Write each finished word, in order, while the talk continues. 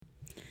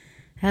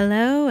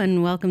Hello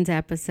and welcome to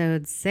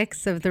episode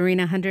 6 of the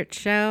Rena Hundred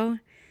Show.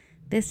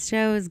 This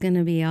show is going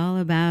to be all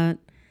about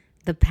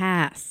the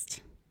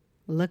past,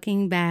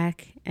 looking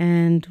back,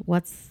 and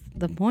what's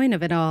the point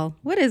of it all?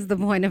 What is the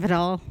point of it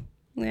all?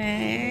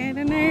 I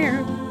don't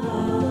know.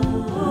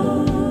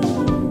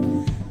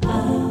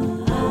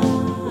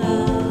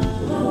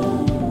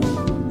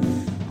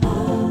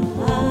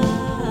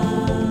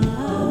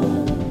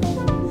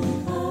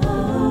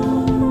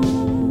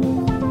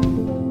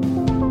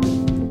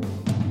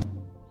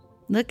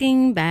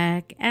 Looking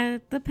back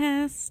at the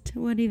past,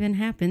 what even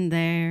happened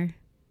there?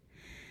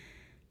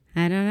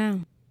 I don't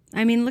know.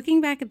 I mean, looking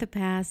back at the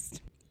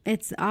past,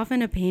 it's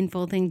often a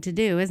painful thing to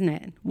do, isn't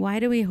it? Why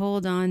do we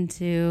hold on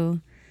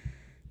to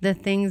the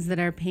things that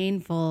are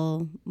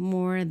painful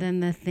more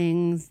than the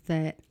things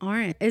that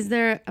aren't? Is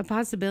there a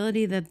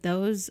possibility that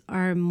those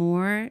are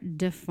more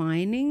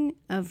defining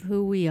of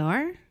who we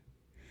are?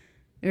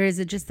 Or is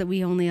it just that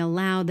we only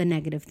allow the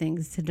negative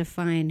things to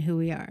define who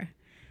we are?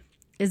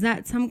 Is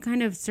that some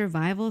kind of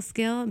survival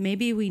skill?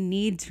 Maybe we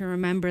need to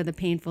remember the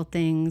painful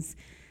things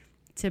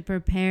to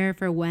prepare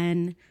for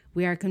when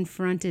we are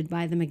confronted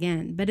by them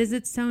again. But is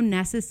it so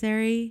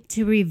necessary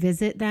to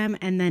revisit them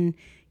and then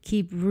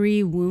keep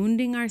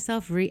re-wounding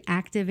ourselves,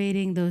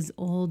 reactivating those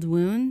old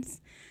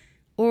wounds?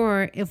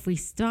 Or if we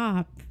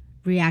stop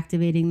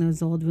reactivating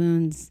those old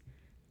wounds,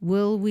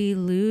 will we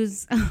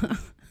lose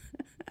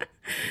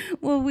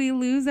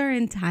our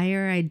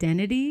entire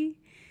identity?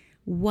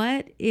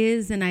 What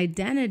is an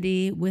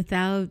identity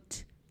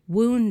without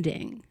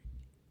wounding?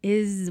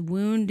 Is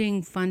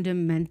wounding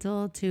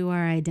fundamental to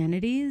our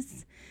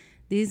identities?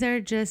 These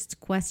are just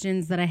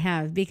questions that I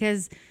have,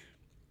 because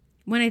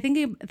when I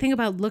think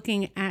about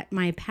looking at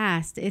my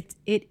past, it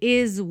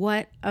is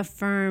what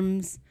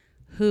affirms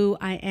who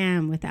I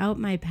am. Without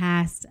my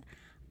past,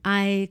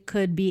 I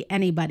could be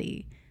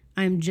anybody.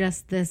 I'm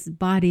just this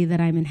body that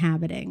I'm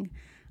inhabiting.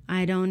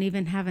 I don't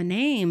even have a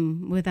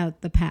name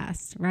without the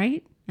past,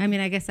 right? I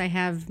mean, I guess I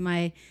have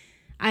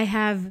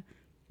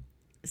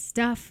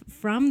stuff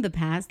from the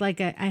past,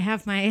 like I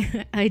have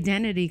my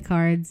identity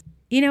cards,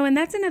 and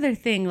that's another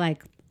thing,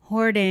 like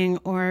hoarding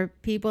or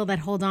people that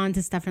hold on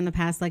to stuff from the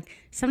past. Like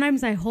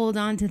sometimes I hold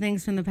on to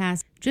things from the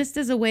past just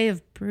as a way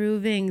of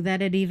proving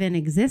that it even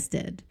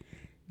existed,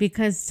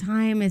 because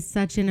time is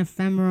such an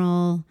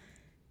ephemeral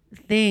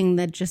thing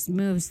that just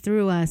moves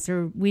through us,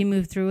 or we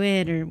move through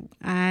it, or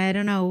I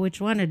don't know which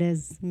one it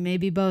is,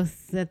 maybe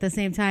both at the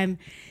same time.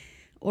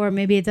 Or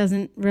maybe it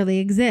doesn't really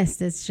exist.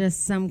 It's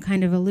just some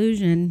kind of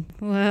illusion.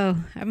 Whoa,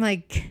 I'm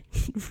like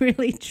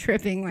really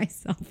tripping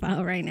myself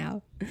out right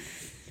now.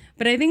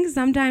 But I think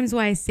sometimes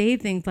why I say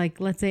things like,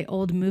 let's say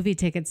old movie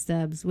ticket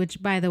stubs,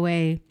 which by the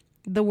way,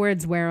 the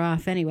words wear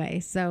off anyway.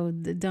 So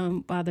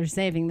don't bother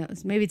saving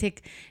those. Maybe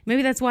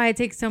that's why I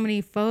take so many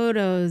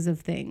photos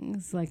of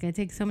things. Like I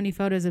take so many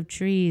photos of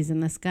trees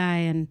and the sky.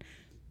 And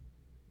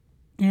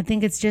I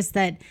think it's just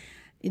that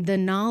the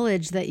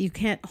knowledge that you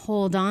can't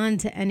hold on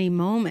to any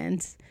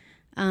moment,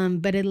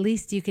 but at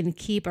least you can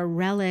keep a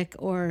relic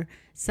or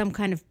some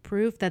kind of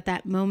proof that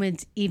that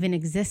moment even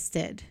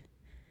existed,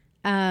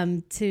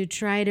 to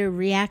try to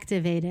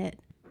reactivate it.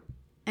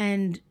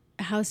 And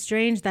how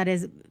strange that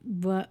is,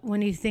 but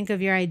when you think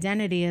of your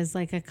identity as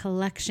like a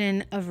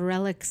collection of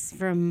relics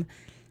from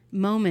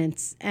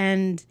moments.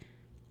 And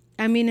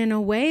I mean, in a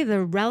way,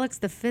 the relics,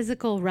 the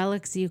physical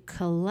relics you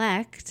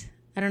collect,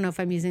 I don't know if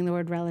I'm using the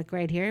word relic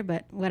right here,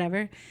 but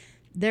whatever.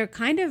 They're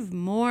kind of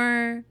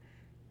more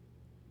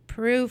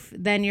proof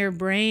than your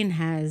brain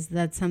has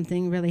that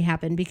something really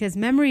happened, because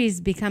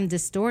memories become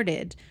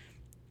distorted.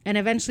 And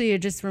eventually you're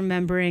just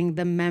remembering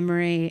the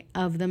memory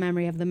of the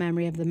memory of the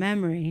memory of the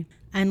memory.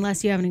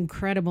 Unless you have an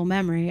incredible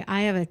memory.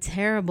 I have a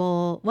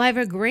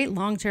great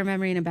long-term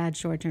memory and a bad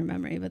short-term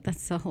memory, but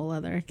that's a whole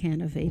other can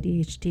of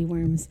ADHD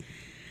worms.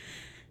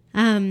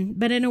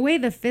 But in a way,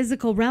 the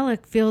physical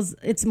relic feels,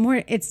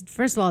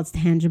 first of all, it's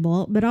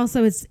tangible, but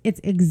also it's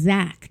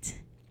exact.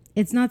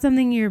 It's not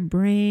something your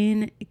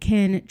brain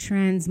can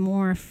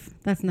transmorph.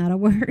 That's not a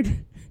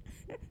word.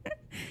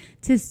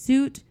 To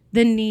suit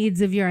the needs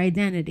of your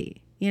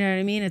identity. You know what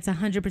I mean? It's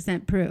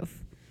 100%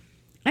 proof.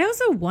 I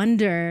also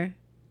wonder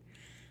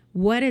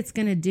what it's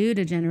going to do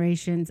to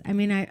generations. I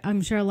mean,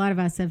 I'm sure a lot of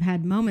us have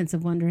had moments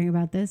of wondering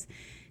about this.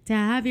 To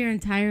have your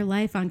entire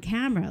life on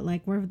camera,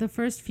 like we're the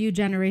first few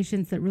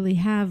generations that really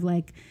have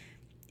like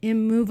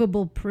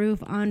immovable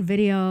proof on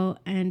video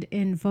and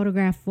in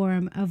photograph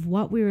form of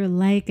what we were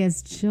like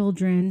as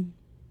children,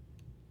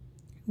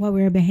 what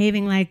we were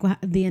behaving like,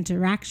 the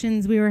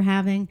interactions we were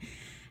having.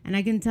 And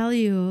I can tell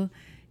you,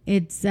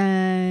 it's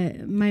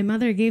my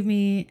mother gave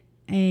me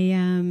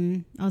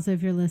also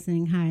if you're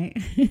listening, hi,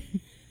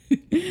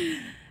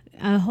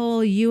 a whole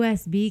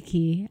USB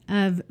key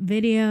of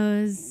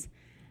videos.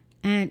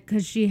 And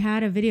because she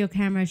had a video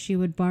camera she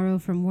would borrow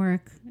from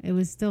work. It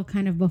was still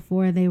kind of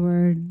before they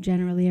were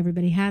generally,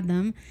 everybody had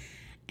them.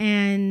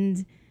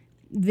 And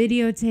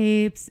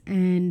videotapes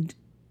and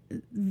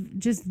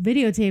just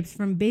videotapes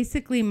from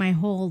basically my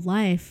whole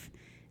life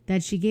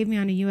that she gave me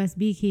on a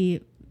USB key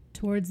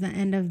towards the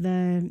end of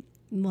the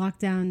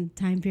lockdown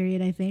time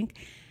period, I think.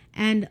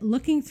 And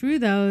looking through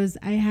those,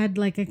 I had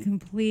like a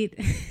complete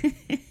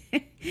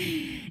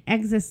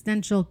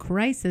existential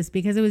crisis,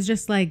 because it was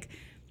just like,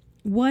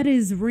 what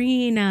is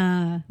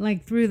Rena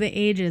like through the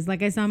ages?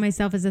 Like I saw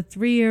myself as a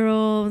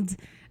 3-year-old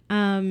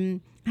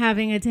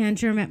having a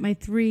tantrum at my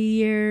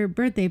 3-year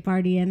birthday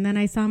party. And then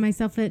I saw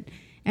myself at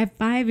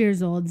 5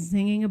 years old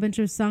singing a bunch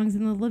of songs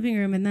in the living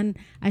room. And then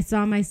I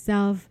saw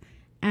myself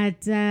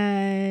at,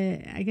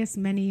 I guess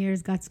many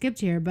years got skipped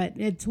here, but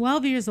at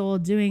 12 years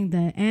old doing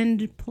the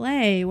end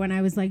play when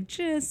I was like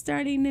just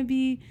starting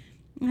to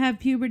have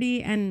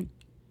puberty. And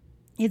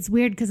it's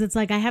weird because it's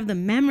like I have the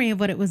memory of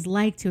what it was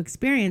like to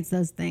experience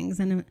those things.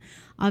 And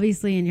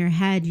obviously in your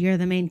head, you're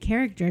the main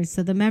character.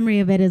 So the memory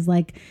of it is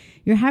like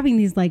you're having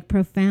these like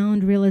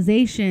profound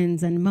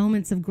realizations and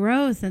moments of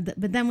growth.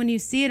 But then when you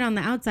see it on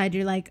the outside,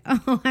 you're like,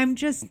 oh, I'm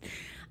just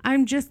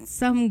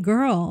some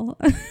girl.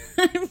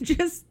 I'm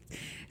just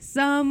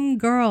some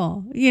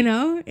girl, you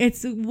know?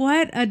 It's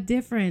what a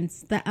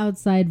difference, the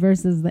outside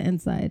versus the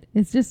inside.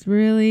 It's just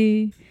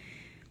really,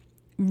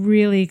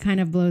 really kind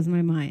of blows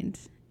my mind.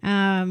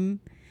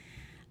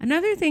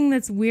 Another thing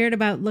that's weird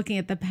about looking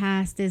at the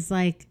past is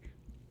like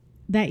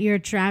that you're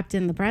trapped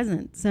in the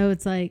present. So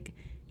it's like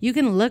you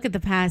can look at the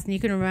past and you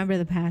can remember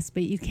the past,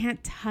 but you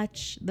can't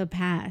touch the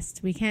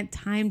past. We can't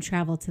time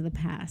travel to the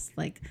past.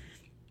 Like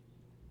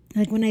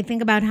when I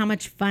think about how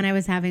much fun I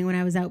was having when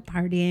I was out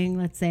partying,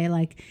 let's say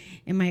like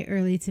in my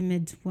early to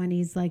mid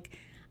 20s, like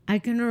I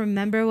can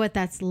remember what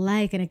that's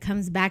like, and it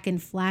comes back in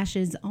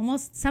flashes.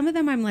 Almost some of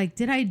them I'm like,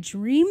 did I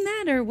dream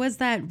that, or was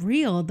that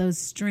real? Those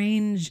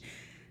strange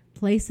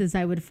places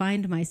I would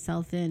find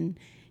myself in,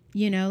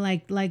 you know,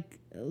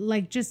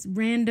 like just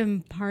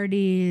random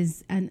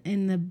parties and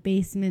in the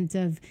basement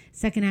of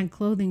secondhand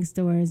clothing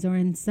stores, or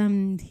in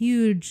some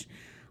huge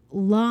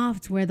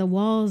loft where the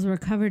walls were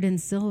covered in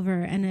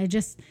silver. And I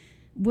just,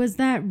 was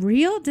that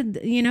real? Did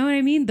you know what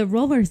I mean? The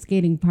roller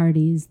skating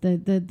parties,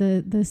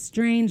 the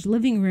strange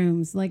living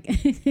rooms, like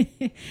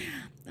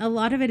a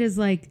lot of it is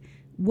like,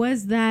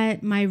 was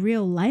that my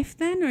real life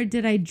then, or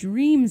did I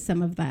dream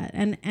some of that?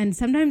 And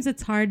sometimes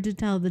it's hard to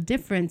tell the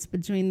difference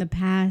between the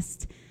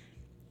past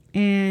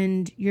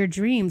and your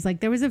dreams. Like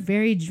there was a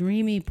very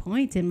dreamy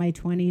point in my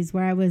 20s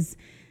where I was,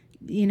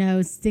 you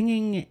know,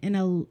 singing in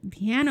a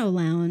piano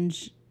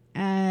lounge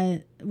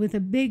with a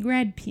big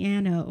red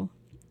piano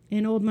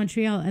in Old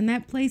Montreal, and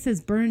that place is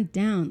burned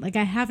down. Like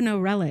I have no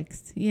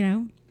relics, you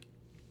know?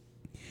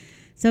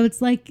 So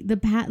it's like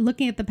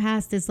looking at the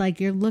past is like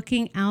you're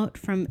looking out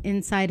from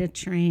inside a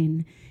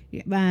train,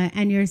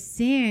 and you're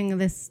seeing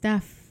this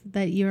stuff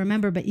that you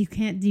remember, but you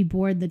can't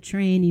deboard the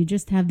train. You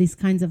just have these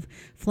kinds of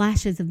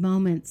flashes of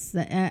moments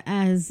that,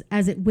 as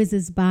it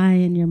whizzes by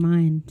in your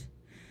mind.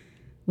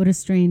 What a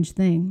strange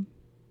thing.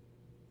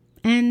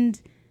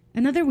 And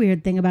another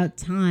weird thing about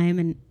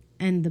time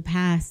and the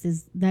past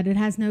is that it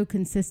has no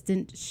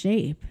consistent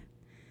shape.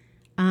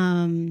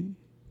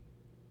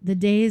 The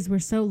days were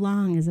so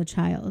long as a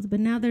child, but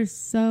now there's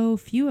so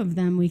few of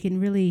them we can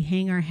really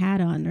hang our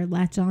hat on or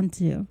latch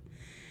onto.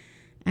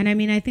 And I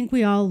mean, I think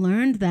we all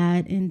learned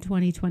that in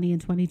 2020 and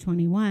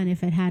 2021,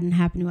 if it hadn't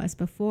happened to us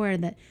before,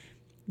 that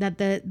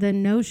the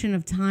notion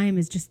of time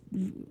is just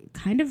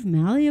kind of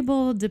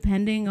malleable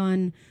depending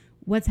on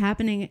what's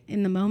happening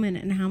in the moment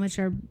and how much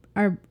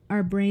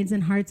our brains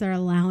and hearts are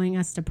allowing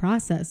us to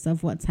process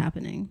of what's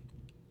happening.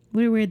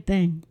 What a weird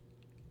thing.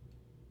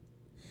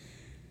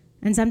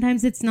 And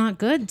sometimes it's not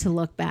good to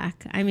look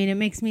back. I mean, it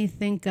makes me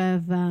think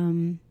of,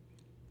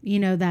 you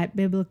know, that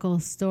biblical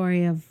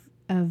story of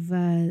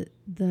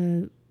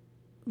the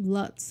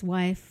Lot's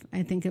wife,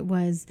 I think it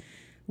was,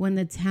 when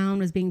the town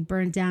was being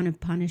burned down and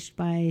punished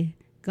by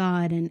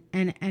God,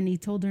 and he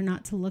told her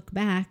not to look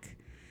back.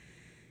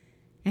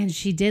 And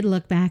she did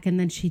look back, and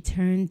then she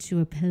turned to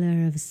a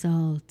pillar of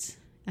salt.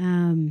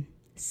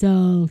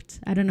 Salt.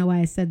 I don't know why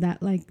I said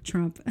that like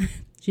Trump.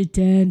 She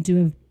turned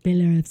to a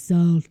pillar of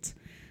salt.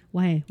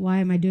 Why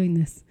am I doing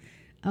this?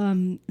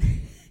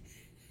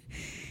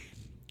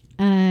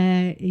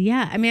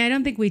 Yeah, I mean, I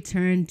don't think we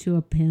turn to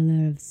a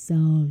pillar of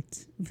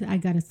salt. I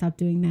got to stop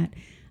doing that.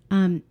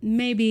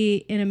 Maybe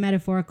in a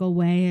metaphorical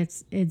way,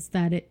 it's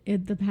that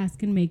the past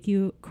can make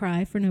you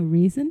cry for no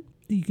reason.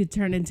 You could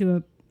turn into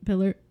a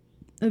pillar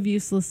of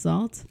useless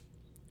salt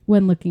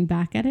when looking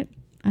back at it.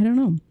 I don't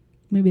know.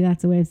 Maybe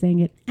that's a way of saying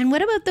it. And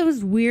what about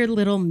those weird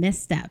little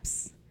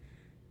missteps?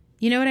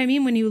 You know what I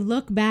mean? When you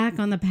look back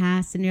on the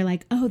past and you're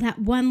like, oh, that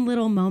one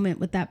little moment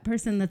with that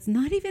person that's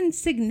not even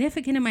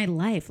significant in my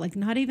life, like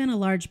not even a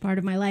large part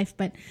of my life,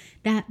 but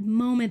that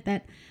moment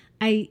that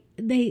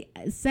they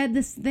said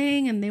this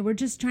thing and they were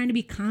just trying to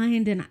be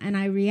kind, and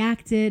I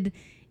reacted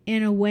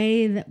in a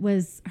way that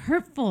was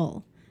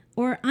hurtful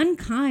or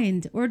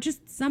unkind, or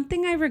just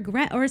something I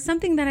regret, or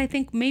something that I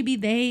think maybe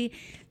they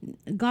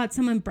got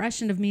some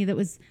impression of me that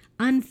was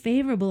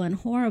unfavorable and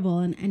horrible,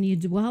 and you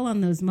dwell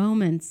on those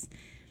moments.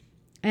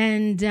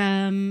 And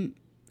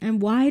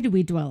why do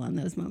we dwell on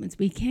those moments?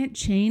 We can't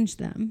change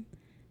them.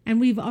 And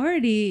we've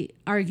already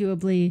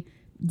arguably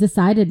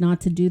decided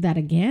not to do that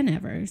again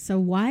ever. So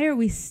why are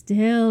we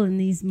still in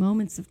these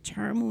moments of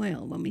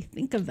turmoil when we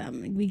think of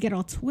them? We get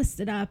all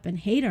twisted up and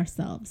hate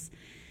ourselves.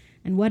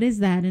 And what is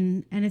that?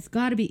 And it's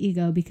got to be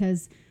ego,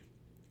 because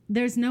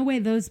there's no way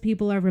those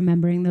people are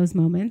remembering those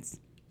moments.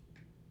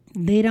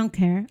 They don't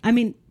care. I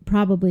mean,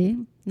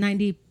 probably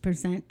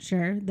 90%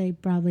 sure they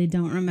probably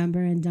don't remember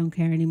and don't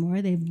care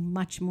anymore. They have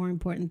much more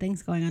important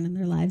things going on in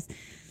their lives.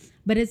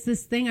 But it's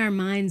this thing our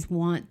minds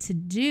want to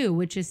do,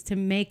 which is to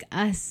make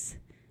us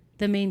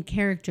the main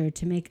character,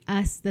 to make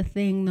us the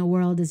thing the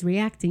world is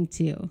reacting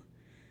to.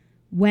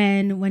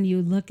 When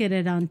you look at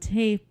it on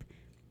tape,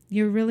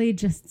 you're really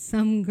just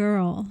some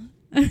girl.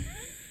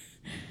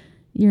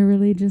 You're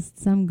really just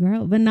some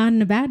girl, but not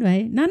in a bad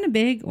way, not in a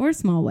big or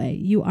small way.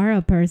 You are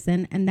a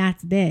person, and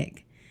that's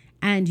big.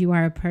 And you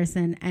are a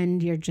person,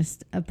 and you're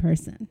just a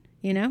person,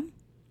 you know?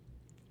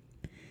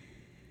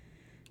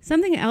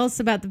 Something else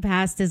about the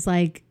past is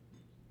like,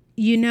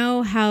 you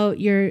know how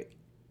your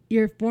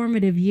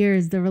formative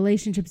years, the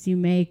relationships you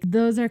make,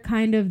 those are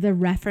kind of the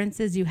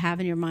references you have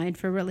in your mind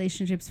for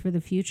relationships for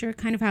the future.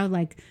 Kind of how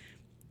like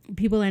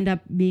people end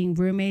up being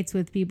roommates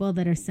with people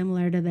that are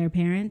similar to their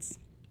parents.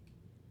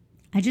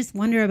 I just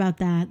wonder about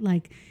that,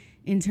 like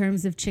in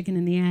terms of chicken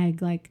and the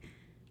egg, like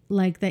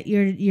that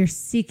you're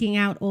seeking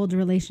out old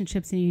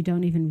relationships and you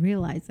don't even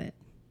realize it.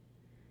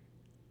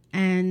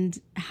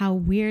 And how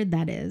weird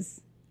that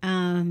is.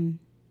 And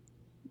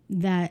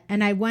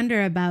I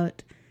wonder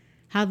about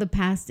how the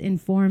past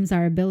informs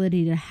our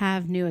ability to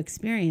have new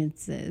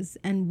experiences,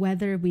 and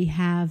whether we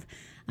have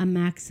a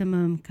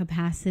maximum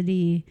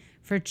capacity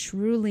for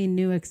truly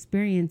new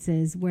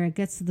experiences, where it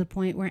gets to the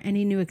point where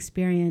any new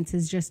experience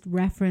is just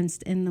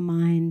referenced in the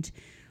mind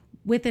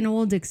with an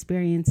old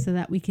experience so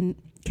that we can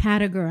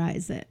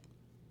categorize it.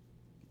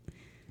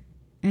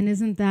 And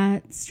isn't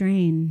that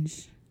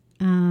strange?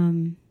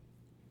 And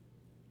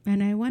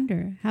I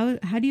wonder,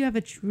 how do you have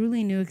a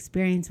truly new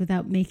experience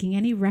without making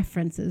any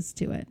references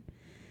to it?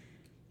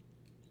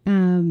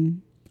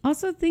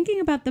 Also,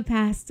 thinking about the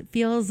past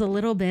feels a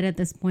little bit at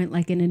this point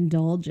like an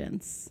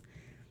indulgence.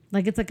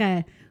 Like it's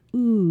like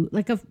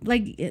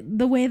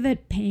the way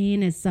that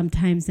pain is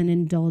sometimes an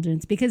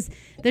indulgence, because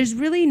there's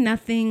really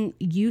nothing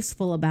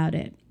useful about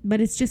it, but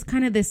it's just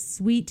kind of this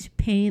sweet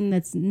pain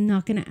that's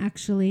not going to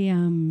actually,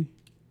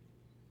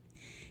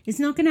 it's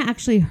not going to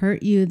actually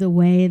hurt you the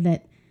way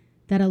that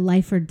a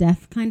life or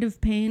death kind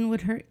of pain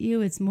would hurt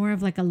you. It's more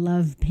of like a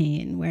love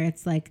pain, where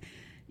it's like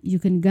you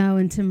can go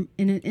into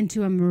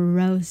a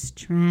morose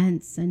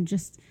trance and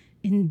just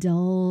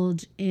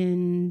indulge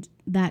in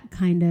that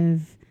kind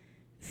of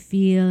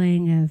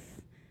feeling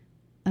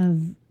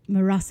of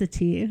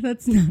morosity.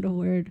 That's not a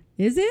word,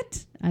 is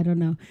it? I don't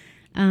know.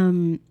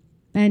 And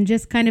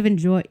just kind of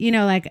enjoy,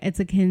 like it's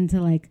akin to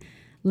like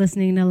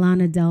listening to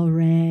Lana Del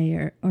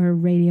Rey or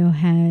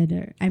Radiohead,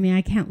 or I mean,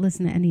 I can't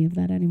listen to any of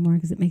that anymore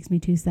because it makes me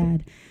too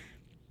sad.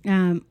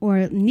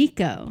 Or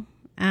Nico,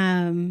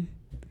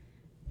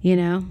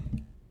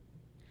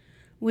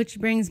 which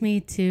brings me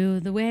to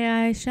the way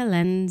I shall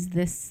end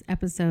this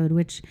episode,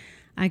 which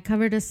I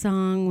covered a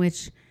song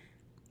which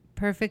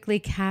perfectly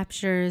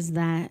captures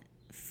that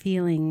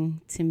feeling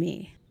to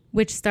me,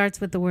 which starts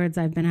with the words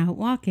 "I've been out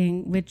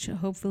walking," which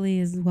hopefully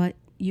is what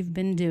you've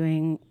been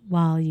doing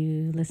while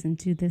you listen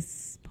to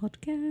this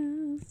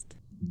podcast.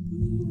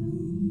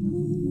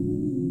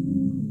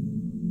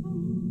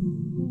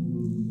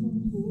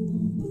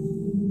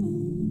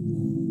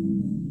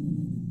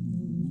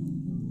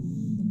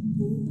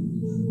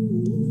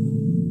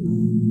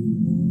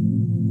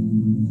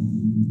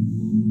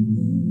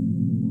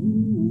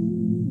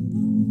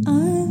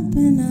 I've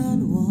been out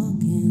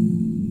walking.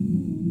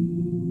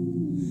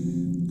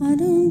 I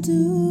don't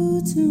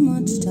do too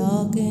much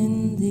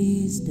talking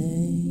these days.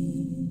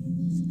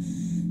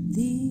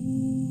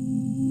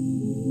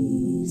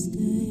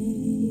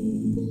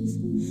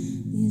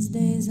 These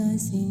days I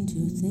seem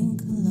to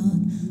think a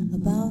lot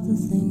about the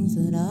things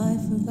that I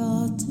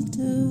forgot to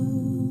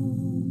do.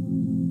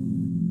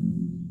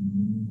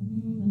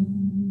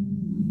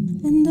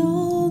 And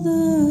all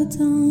the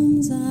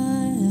times I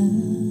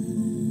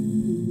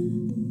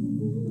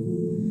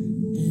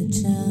had a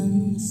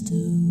chance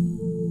to.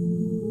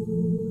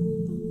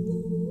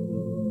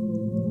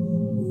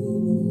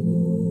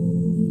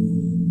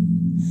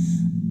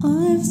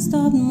 I've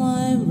stopped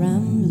my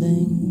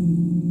rambling.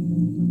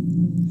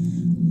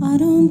 I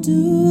don't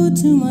do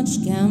too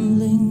much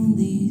gambling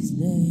these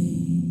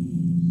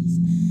days.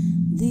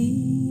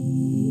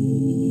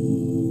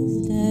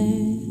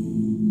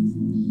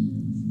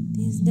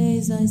 These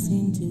days I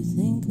seem to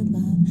think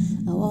about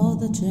how all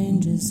the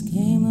changes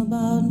came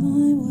about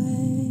my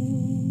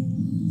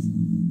ways.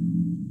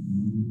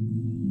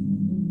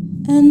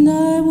 And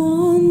I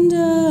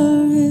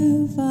wonder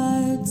if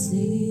I'd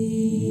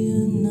see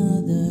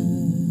another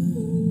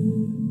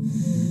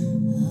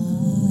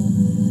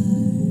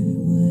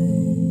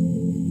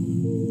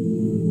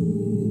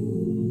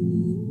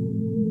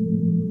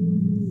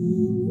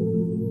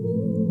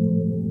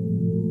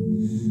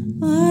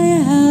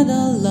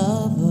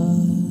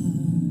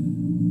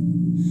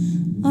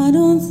I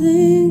don't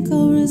think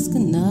I'll risk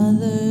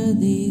another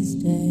these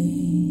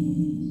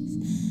days.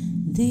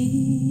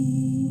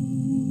 These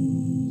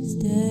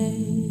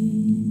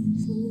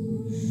days.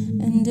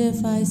 And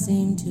if I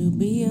seem to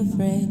be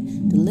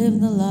afraid to live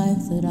the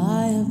life that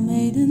I have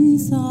made in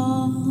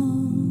song,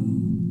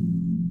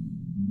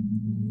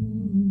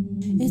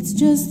 it's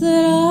just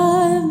that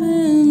I've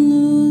been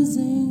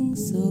losing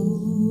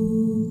so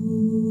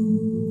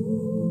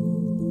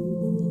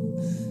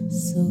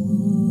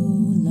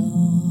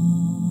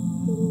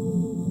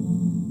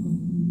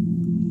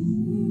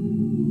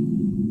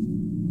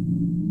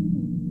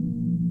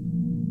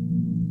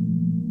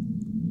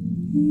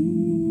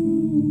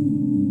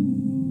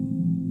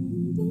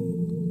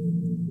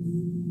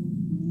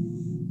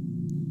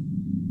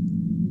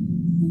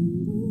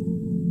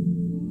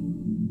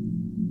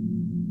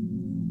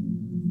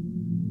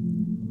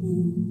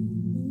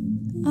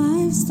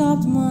I've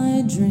stopped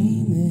my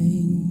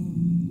dreaming.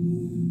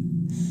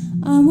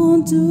 I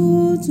won't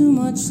do too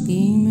much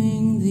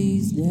scheming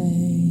these days.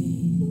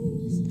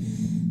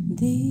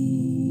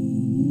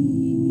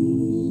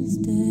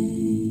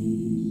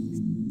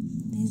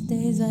 These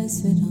days I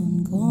sit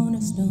on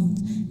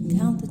cornerstones and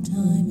count the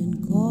time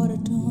in quarter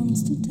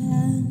tones to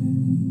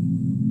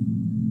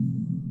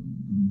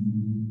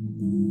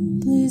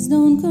 10. Please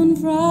don't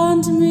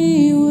confront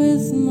me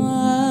with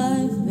my